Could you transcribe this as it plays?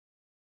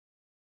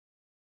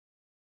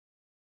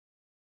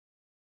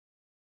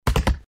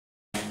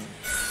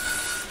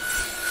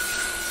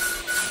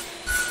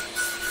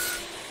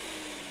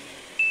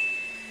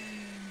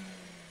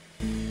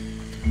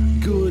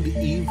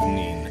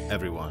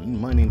everyone,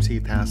 my name's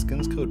Heath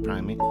Haskins, Code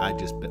Primate. I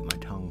just bit my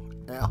tongue.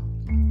 Ow.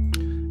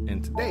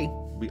 And today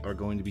we are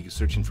going to be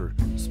searching for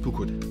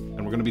Spookwood, and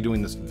we're going to be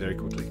doing this very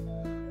quickly,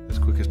 as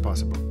quick as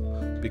possible,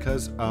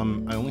 because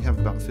I only have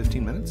about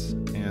 15 minutes,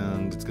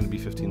 and it's going to be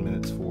 15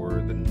 minutes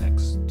for the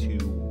next 2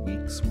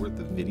 weeks worth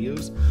of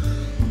videos.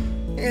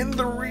 And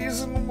the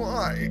reason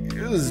why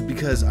is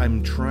because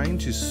I'm trying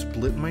to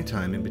split my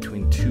time in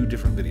between 2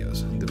 different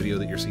videos. The video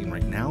that you're seeing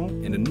right now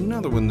and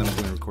another one that I'm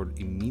going to record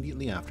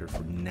immediately after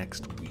for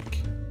next week.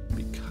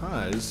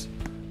 Because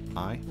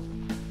What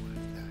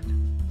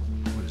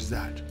is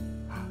that?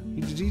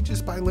 Did you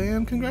just buy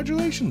land?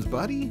 Congratulations,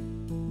 buddy!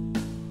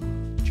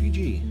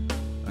 GG.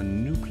 A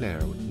new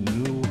player with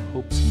new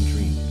hopes and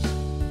dreams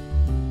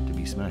to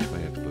be smashed by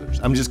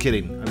exploders. I'm just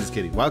kidding. I'm just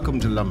kidding. Welcome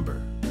to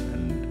Lumber.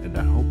 And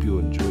I hope you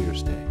enjoy your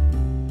stay.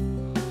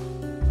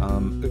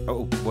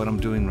 What I'm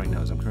doing right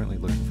now is I'm currently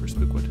looking for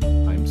Spookwood.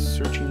 I'm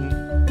searching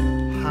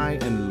high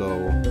and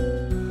low.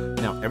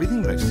 Now,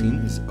 everything that I've seen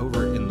is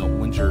over in the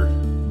winter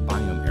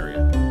biome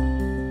area.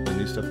 The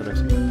new stuff that I've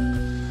seen.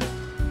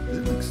 Is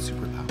it like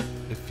super loud?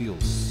 It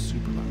feels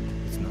super loud.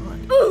 It's not.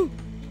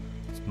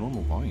 It's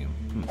normal volume.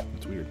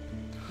 That's weird.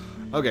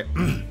 Okay.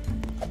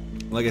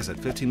 Like I said,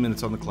 15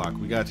 minutes on the clock.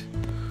 We got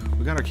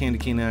our candy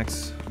cane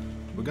axe.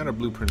 We got our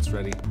blueprints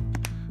ready.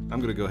 I'm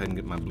gonna go ahead and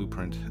get my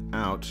blueprint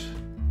out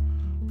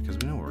because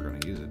we know we're gonna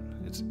use it.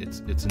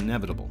 It's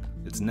inevitable.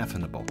 It's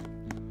inevitable.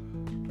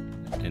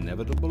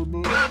 Inevitable.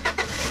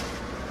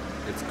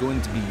 It's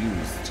going to be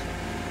used.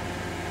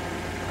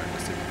 Alright,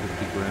 let's take a quick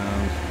peek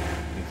around.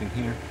 Anything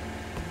here?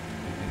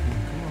 Anything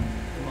here?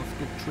 Come on,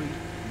 Spook Tree.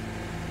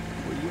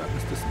 Where you at,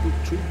 Mr. Spook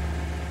Tree?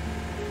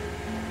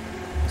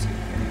 Let's see.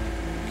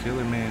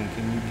 Killer man,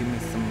 can you give me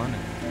some money?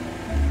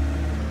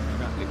 I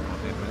got 8.8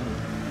 million.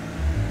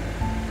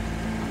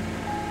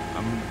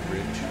 I'm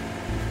rich.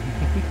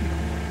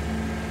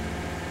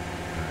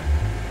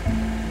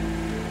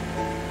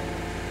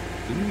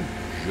 Didn't you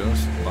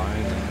just buy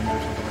land or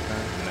something like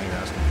that? And now you're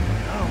asking for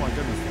money. Oh my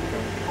goodness.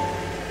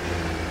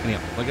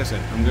 Anyhow, like I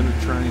said, I'm going to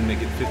try and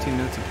make it 15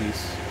 minutes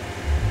apiece.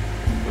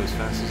 Go as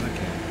fast as I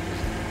can.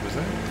 Was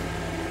that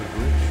a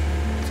glitch?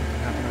 Did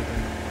something happen right there?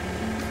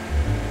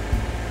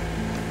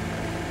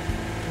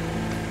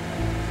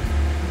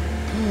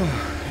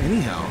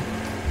 Anyhow,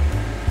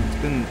 it's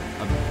been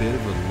a bit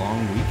of a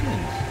long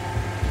weekend.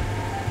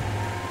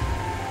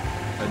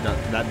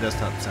 That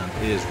desktop sound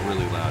is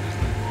really loud,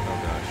 isn't it? Oh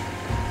gosh.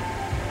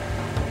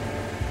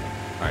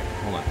 Alright,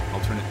 hold on.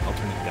 I'll turn it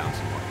down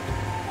some more.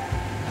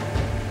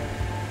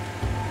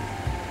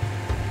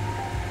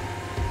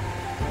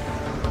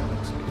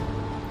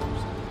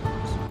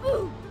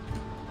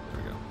 There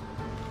we go.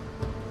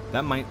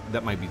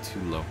 That might be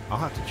too low. I'll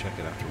have to check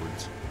it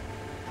afterwards.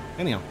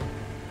 Anyhow,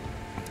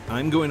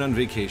 I'm going on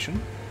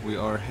vacation. We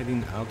are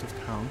heading out of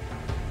town.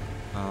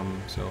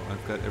 So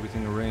I've got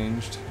everything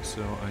arranged,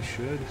 so I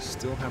should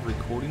still have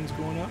recordings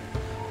going up,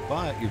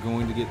 but you're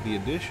going to get the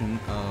addition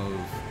of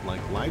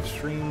like live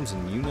streams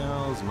and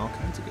YouNows and all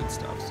kinds of good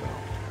stuff, so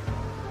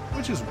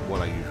which is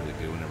what I usually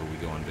do whenever we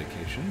go on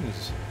vacation,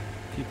 is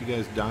keep you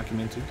guys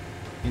documented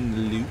in the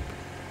loop.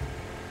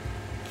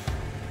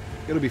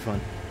 It'll be fun.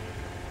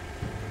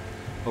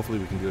 Hopefully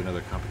we can do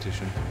another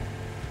competition.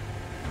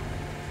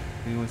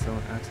 Anyone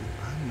selling axes?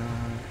 I'm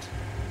not.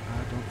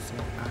 I don't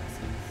sell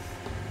axes.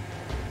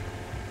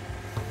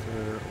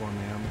 Sir or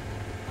ma'am.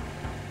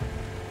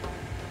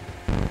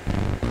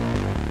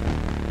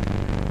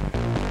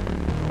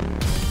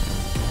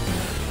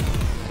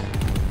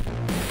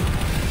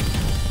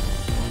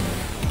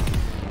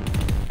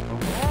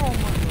 Oh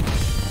my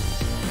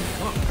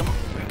God. Come on,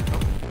 man.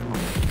 Come on.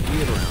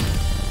 Get around.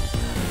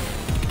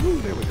 Woo,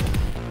 there we go.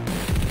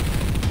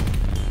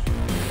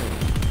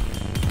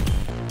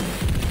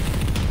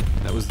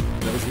 That was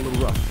a little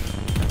rough.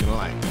 Not gonna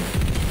lie.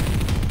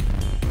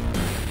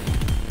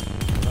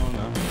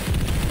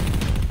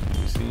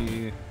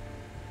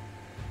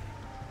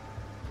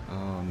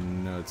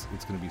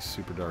 It's going to be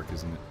super dark,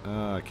 isn't it?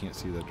 I can't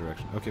see that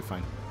direction. Okay,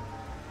 fine.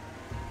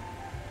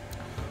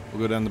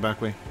 We'll go down the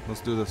back way.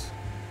 Let's do this.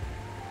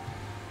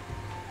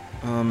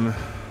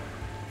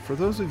 For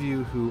those of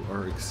you who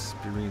are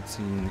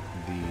experiencing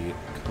the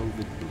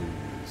COVID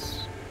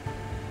blues,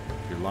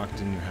 you're locked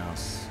in your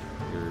house.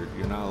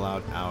 You're not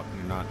allowed out.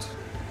 You're not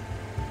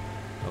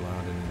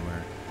allowed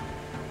anywhere.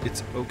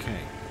 It's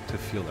okay to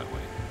feel that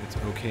way. It's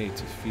okay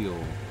to feel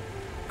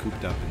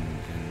cooped up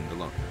and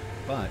alone.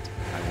 But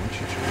I want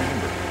you to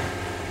remember,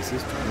 this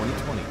is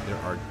 2020.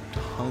 There are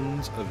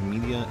tons of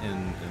media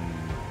and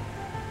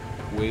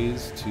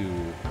ways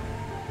to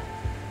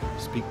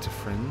speak to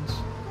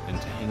friends and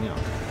to hang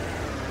out.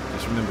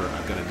 Just remember,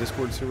 I've got a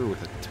Discord server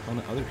with a ton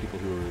of other people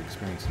who are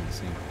experiencing the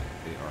same thing.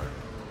 They are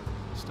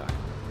stuck.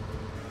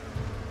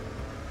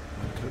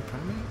 Code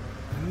Primate?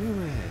 I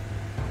knew it.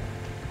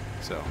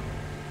 So,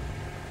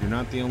 you're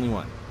not the only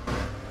one.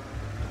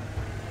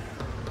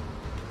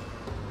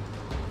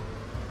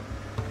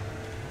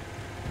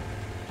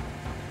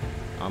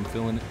 I'm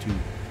feeling it too.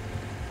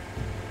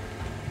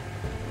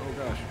 Oh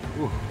gosh.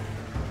 Ooh.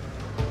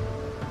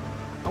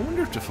 I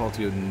wonder if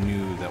Defaultio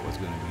knew that was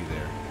going to be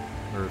there,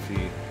 or if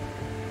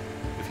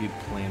he'd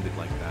planned it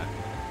like that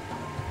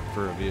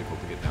for a vehicle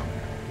to get down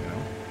there. You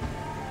know,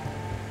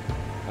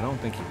 I don't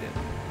think he did.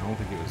 I don't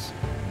think it was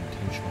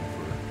intentional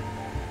for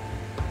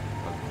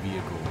a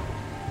vehicle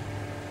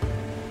to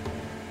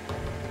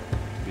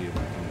be able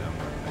to come down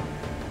that thing.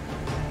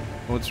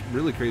 What's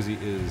really crazy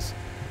is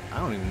I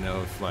don't even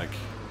know if like.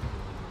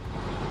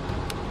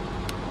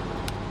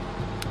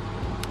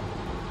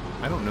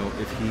 I don't know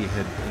if he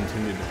had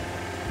intended,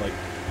 like,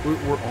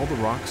 were all the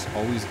rocks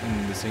always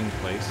in the same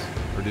place?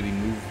 Or did he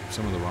move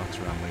some of the rocks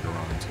around later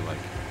on to,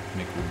 like,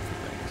 make room for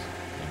things,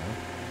 you know?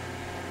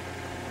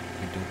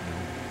 I don't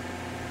know.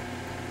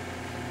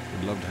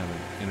 I'd love to have an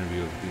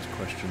interview of these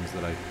questions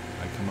that I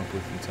come up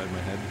with inside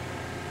my head.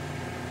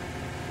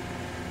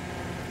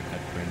 At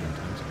random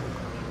times. Oh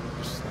gosh,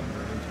 just slammed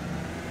right into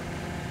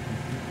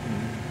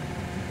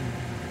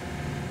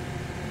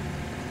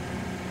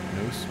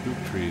it. No spook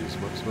trees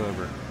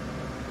whatsoever.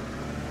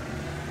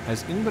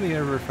 Has anybody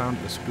ever found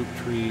a spook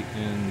tree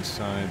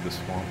inside the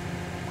swamp?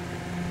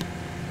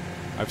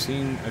 I've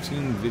seen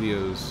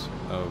videos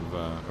of,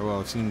 well,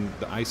 I've seen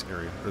the ice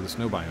area, or the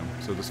snow biome.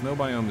 So the snow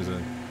biome is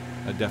a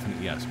definite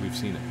yes, we've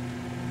seen it.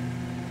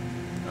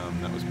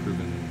 That was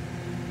proven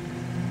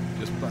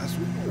just last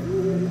week.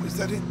 Oh, is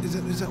that it?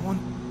 Is that one?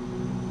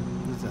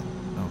 What is that?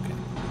 Okay,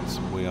 it's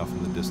way off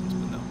in the distance,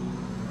 but no.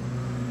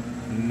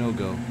 No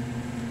go.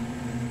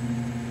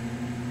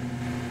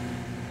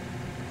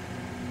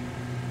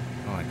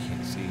 Oh, I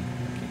can't see.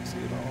 I can't see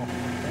at all.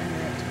 Dang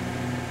it.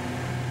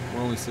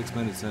 We're only 6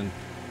 minutes in.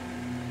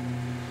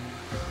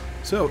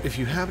 So, if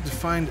you happen to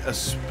find a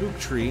spook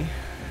tree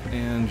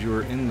and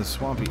you're in the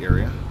swampy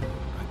area,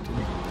 I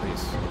didn't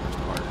place the first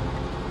part.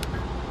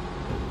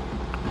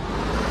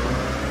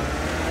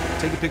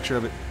 Take a picture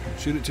of it.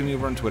 Shoot it to me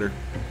over on Twitter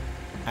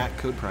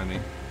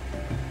 @CodePrimate,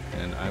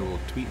 and I will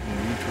tweet and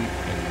retweet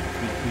and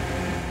tweet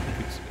and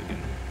tweet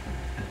again.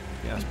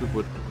 Yeah,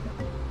 Spookwood.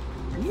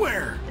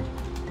 Where?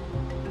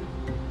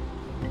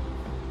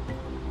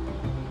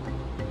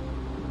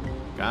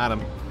 Got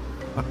him.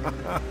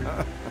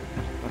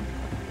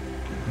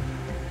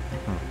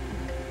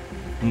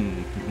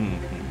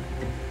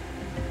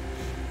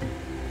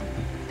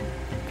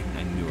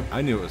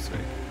 I knew it was fake.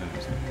 I knew it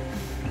was fake.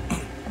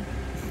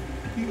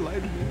 He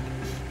lied to me.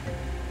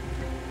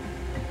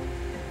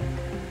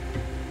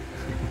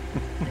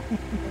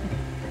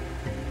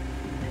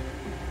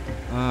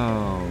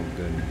 Oh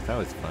goodness, that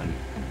was funny.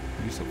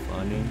 You're so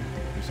funny.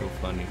 You're so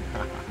funny.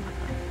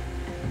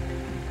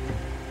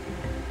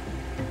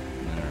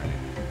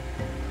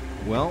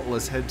 Well,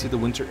 let's head to the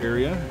winter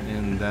area,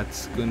 and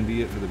that's going to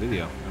be it for the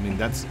video. I mean,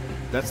 that's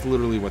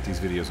literally what these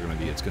videos are going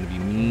to be. It's going to be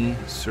me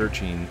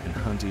searching and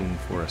hunting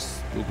for a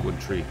spookwood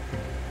tree.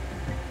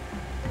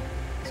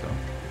 So,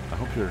 I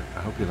hope you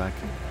like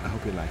it. I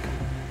hope you like it.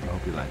 I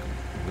hope you like it.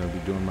 I'm going to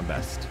be doing my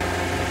best to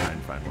try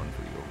and find one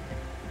for you.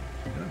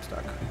 And I'm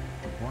stuck.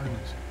 Why am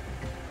I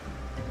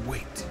stuck?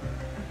 Wait.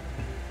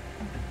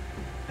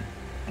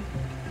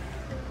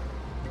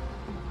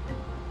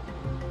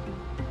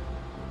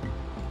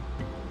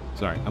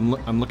 Sorry,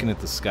 I'm looking at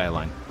the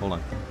skyline. Hold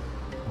on.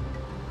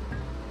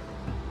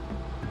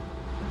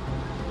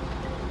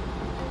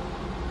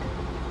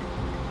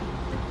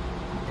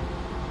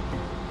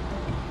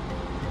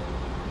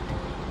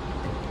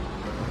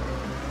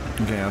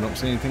 Okay, I don't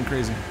see anything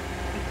crazy.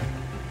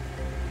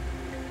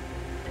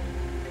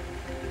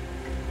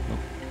 Nope.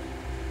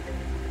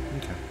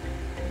 Okay.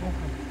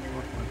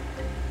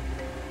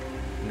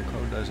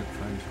 Nicole doesn't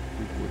find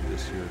spookwood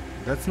this year.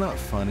 That's not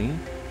funny.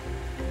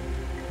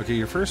 Okay,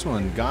 your first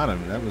one got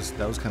him. That was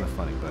kind of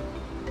funny, but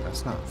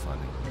that's not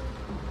funny.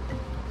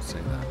 Don't say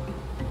that.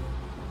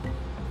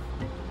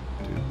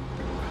 Dude,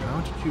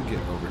 how did you get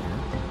over here?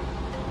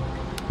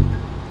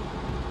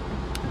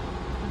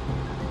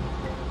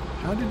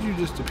 How did you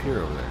just appear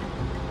over there?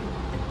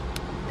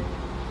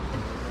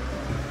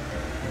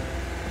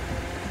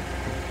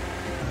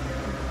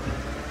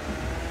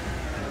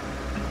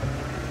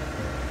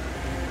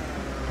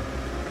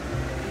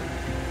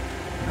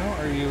 How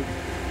are you?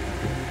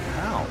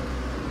 How?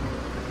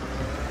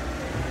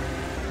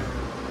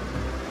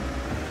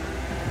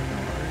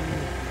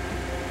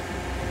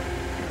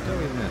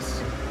 Doing this?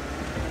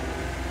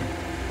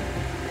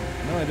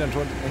 No, I don't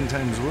want end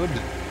times wood.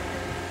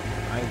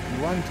 I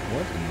want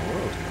what in the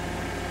world?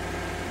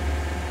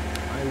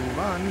 I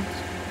want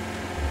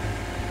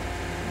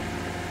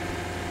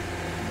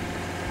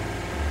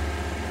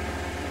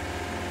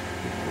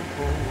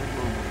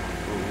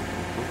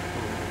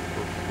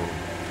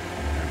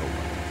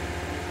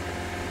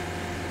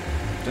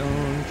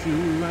don't you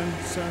want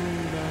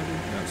somebody?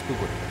 No,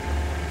 spookwood.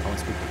 I want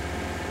spookwood.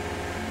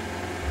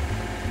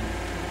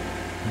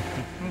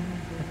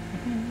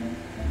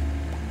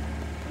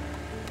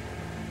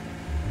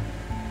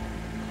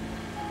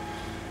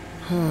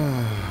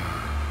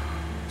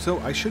 So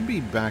I should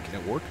be back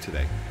at work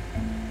today.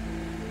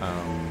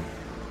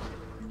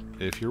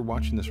 If you're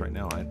watching this right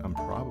now, I'm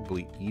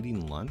probably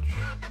eating lunch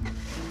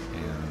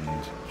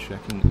and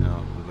checking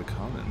out the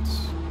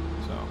comments.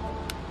 So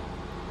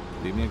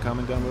leave me a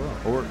comment down below.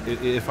 Or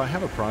if I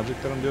have a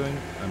project that I'm doing,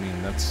 I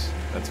mean, that's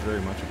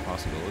very much a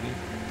possibility.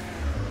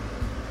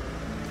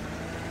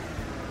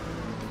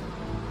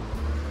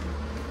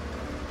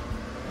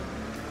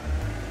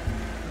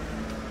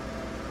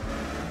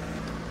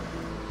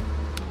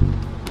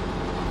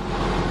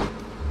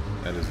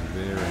 That is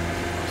very much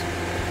a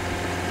possibility.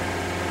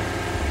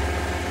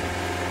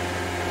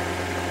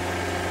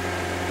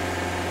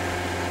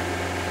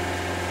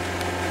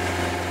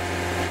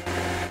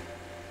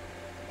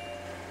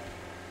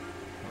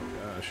 Oh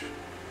gosh.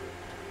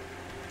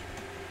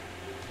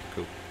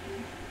 Cool.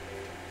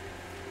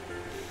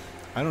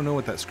 I don't know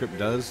what that script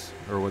does,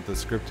 or what the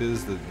script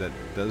is that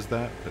does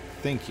that, but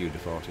thank you,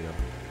 Defaultio.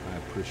 I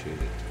appreciate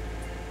it.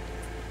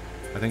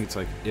 I think it's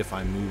like, if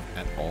I move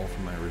at all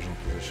from my original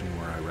position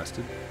where I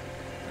rested,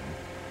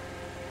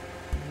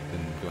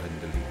 then go ahead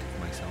and delete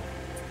myself.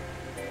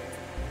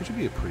 Which would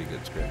be a pretty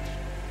good script.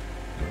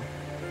 You know?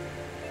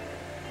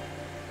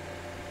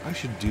 I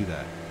should do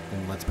that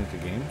in Let's Make a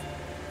Game.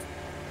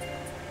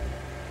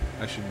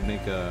 I should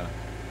make a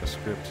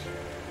script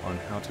on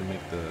how to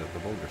make the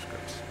boulder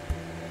scripts.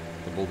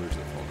 The boulders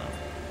that fall down.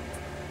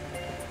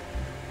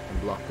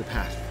 And block the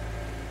path.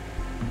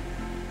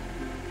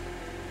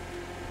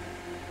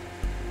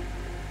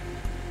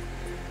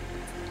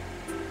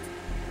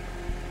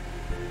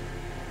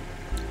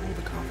 Oh,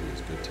 the coffee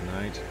is good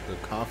tonight. The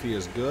coffee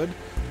is good.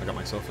 I got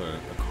myself a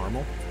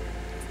caramel.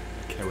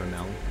 A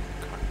caramel.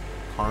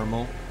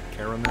 Caramel.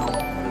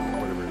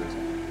 Whatever it is.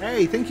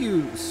 Hey, thank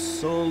you,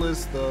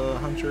 Solus the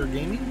Hunter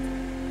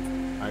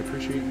Gaming. I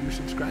appreciate you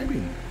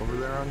subscribing over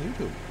there on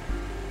YouTube.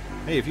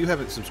 Hey, if you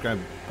haven't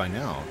subscribed by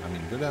now, I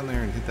mean, go down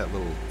there and hit that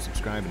little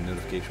subscribe and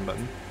notification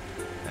button.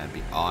 That'd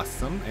be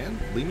awesome. And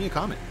leave me a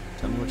comment.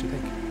 Tell me what you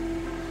think.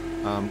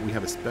 We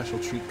have a special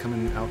treat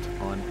coming out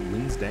on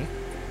Wednesday.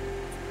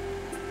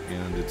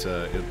 And it's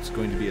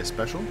going to be a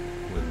special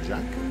with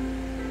Jack.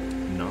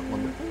 Not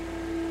lumber.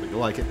 But you'll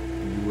like it.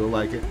 You will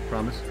like it.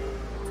 Promise.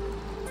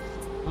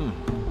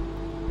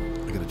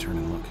 I gotta turn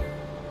and look.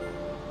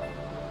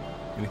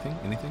 Anything?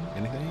 Anything?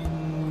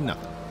 Anything?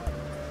 Nothing.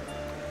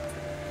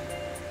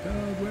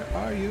 God, where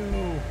are you?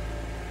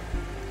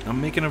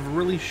 I'm making a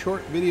really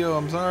short video.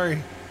 I'm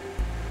sorry.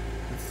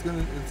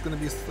 It's gonna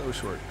be so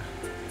short.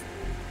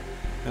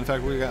 In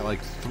fact, we got like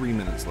 3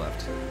 minutes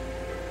left.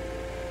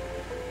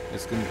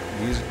 It's gonna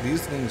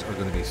these things are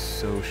gonna be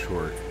so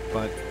short,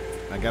 but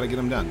I gotta get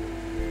them done.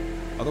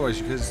 Otherwise,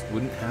 you guys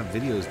wouldn't have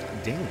videos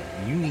daily.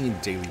 You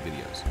need daily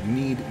videos. You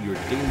need your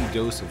daily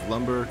dose of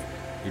lumber,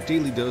 your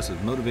daily dose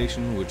of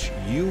motivation, which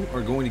you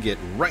are going to get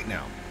right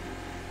now.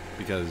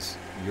 Because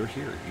you're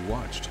here, you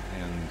watched,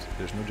 and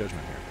there's no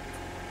judgment here.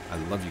 I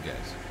love you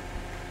guys.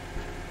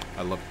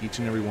 I love each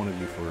and every one of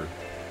you for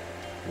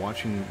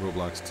watching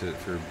Roblox,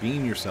 for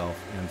being yourself,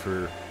 and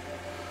for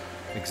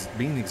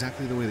being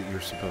exactly the way that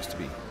you're supposed to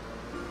be.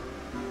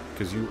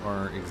 Because you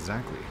are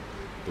exactly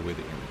the way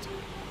that you're meant to be.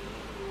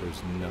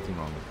 There's nothing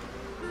wrong with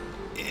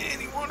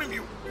any one of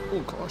you. Oh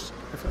gosh.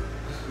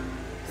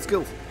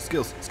 Skills.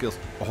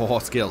 Oh,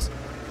 skills.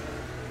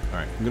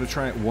 Alright, I'm going to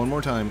try it one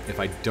more time. If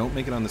I don't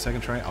make it on the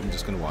second try, I'm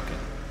just going to walk it.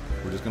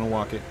 We're just going to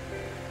walk it.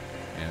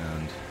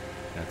 And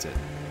that's it.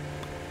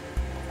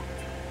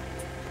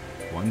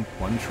 One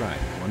try.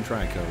 One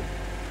try, code.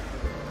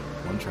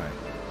 One try.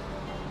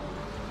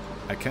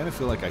 I kind of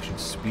feel like I should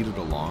speed it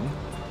along.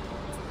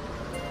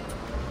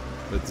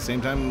 But at the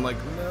same time, I'm like,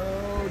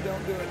 no,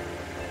 don't do it.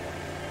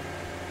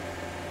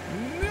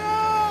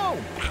 No!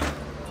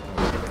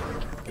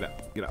 Get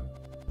out. Get out.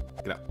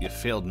 Get out. You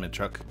failed me,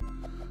 truck.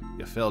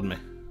 You failed me.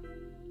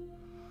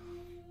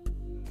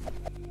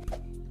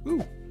 Ooh,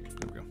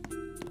 there we go.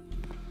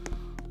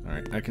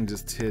 Alright, I can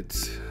just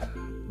hit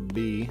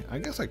B. I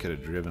guess I could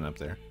have driven up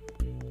there.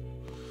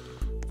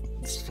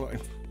 It's fine.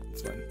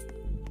 It's fine.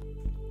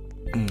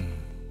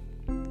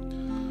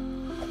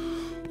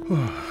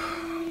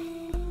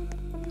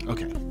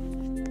 Okay.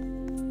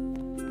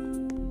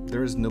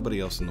 There is nobody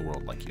else in the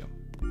world like you.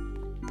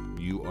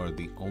 You are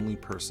the only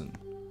person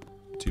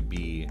to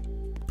be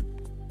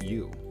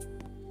you.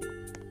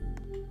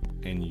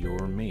 And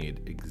you're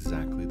made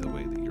exactly the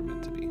way that you're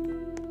meant to be.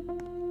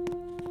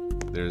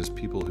 There's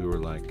people who are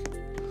like,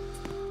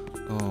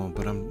 oh,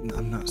 but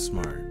I'm not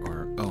smart,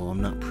 or oh,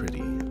 I'm not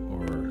pretty,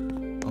 or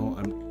oh,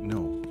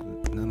 no,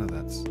 none of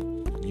that's.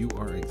 You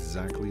are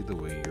exactly the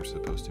way you're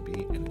supposed to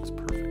be, and it's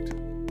perfect.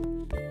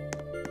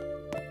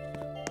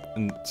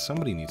 And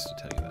somebody needs to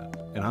tell you that,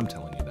 and I'm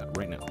telling you that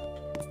right now.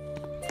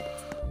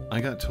 I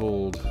got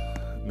told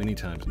many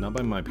times, not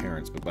by my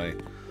parents, but by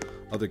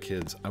other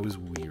kids, I was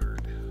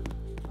weird.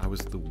 I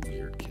was the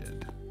weird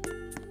kid.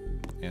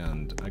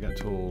 And I got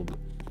told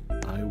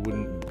I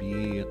wouldn't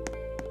be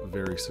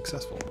very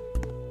successful.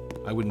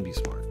 I wouldn't be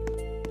smart.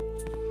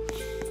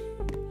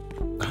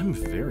 I'm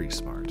very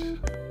smart.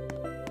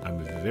 I'm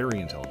very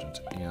intelligent,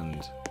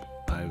 and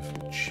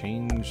I've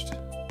changed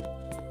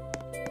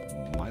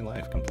my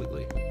life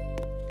completely.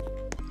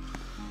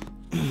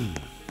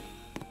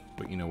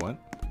 But you know what?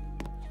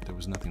 There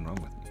was nothing wrong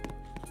with me.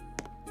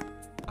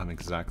 I'm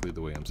exactly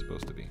the way I'm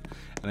supposed to be.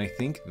 And I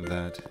think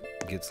that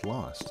gets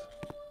lost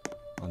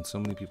on so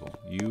many people.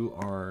 You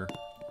are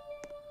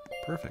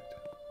perfect.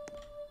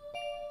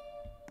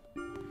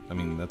 I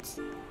mean, that's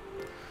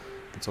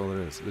all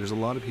there is. There's a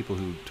lot of people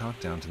who talk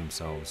down to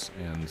themselves,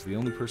 and the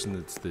only person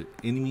that's the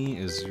enemy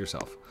is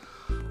yourself.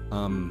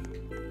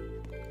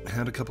 I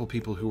had a couple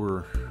people who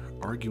were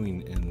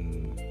arguing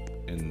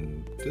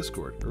in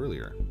Discord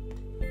earlier,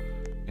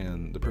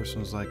 and the person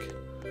was like,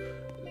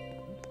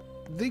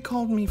 they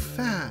called me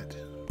fat.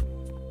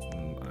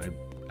 And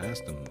I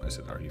asked them, I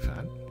said, are you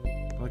fat?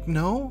 They're like,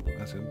 no.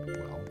 I said,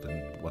 well,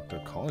 then what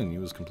they're calling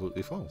you is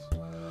completely false.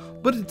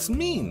 But it's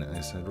mean.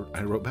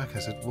 I wrote back, I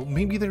said, well,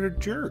 maybe they're a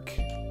jerk.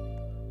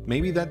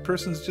 Maybe that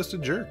person's just a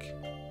jerk.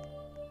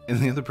 And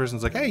the other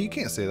person's like, hey, you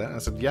can't say that. I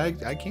said, yeah,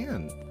 I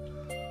can.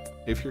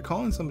 If you're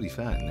calling somebody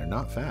fat and they're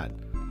not fat,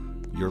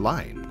 you're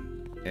lying.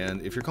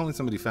 And if you're calling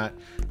somebody fat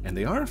and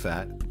they are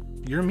fat,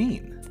 you're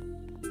mean.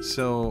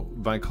 So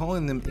by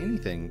calling them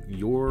anything,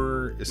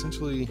 you're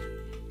essentially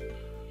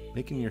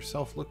making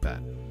yourself look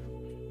bad.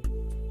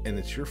 And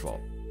it's your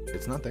fault.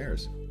 It's not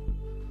theirs.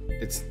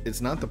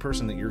 It's not the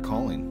person that you're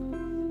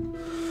calling.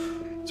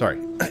 Sorry.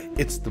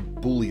 It's the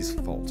bully's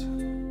fault.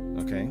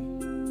 Okay?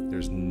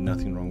 There's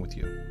nothing wrong with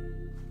you.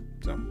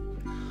 So.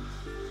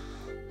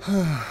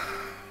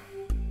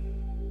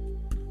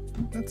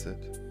 That's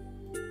it.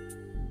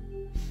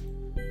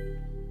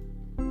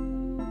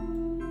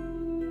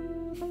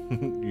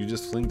 You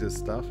just flinged his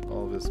stuff?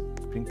 All of his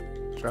pink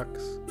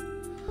trucks?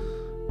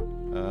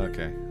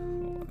 Okay.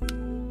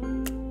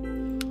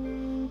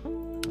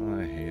 Hold on.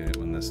 I hate it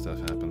when this stuff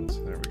happens.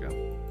 There we go.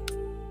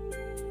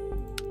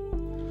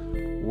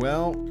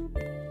 Well,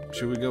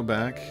 should we go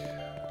back?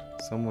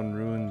 Someone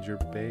ruined your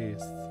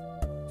base.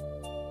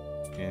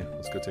 Yeah,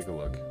 let's go take a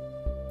look.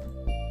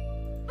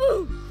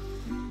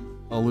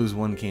 I'll lose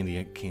one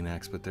candy cane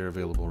axe, but they're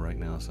available right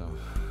now, so.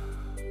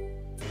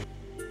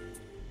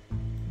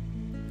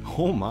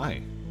 Oh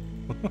my.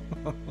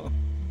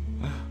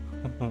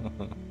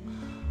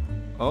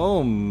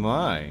 Oh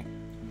my.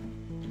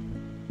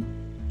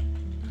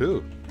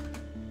 Who?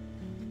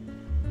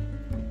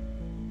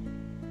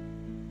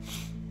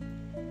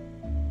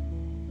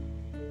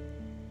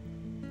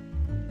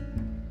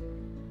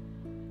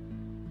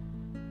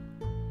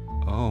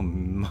 Oh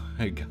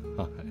my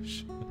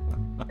gosh.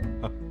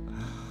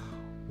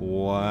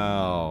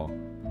 Wow.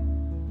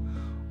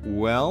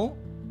 Well,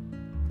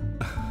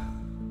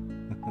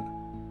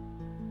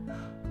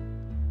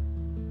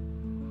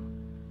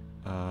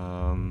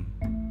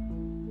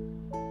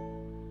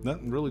 not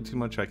really too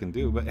much I can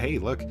do, but hey,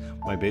 look,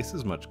 my base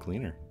is much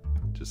cleaner.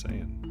 Just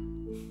saying.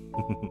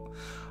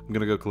 I'm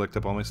gonna go collect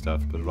up all my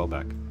stuff, put it all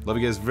back. Love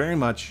you guys very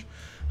much.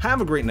 Have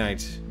a great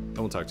night, and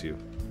we'll talk to you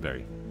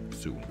very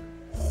soon.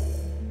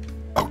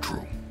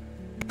 Outro.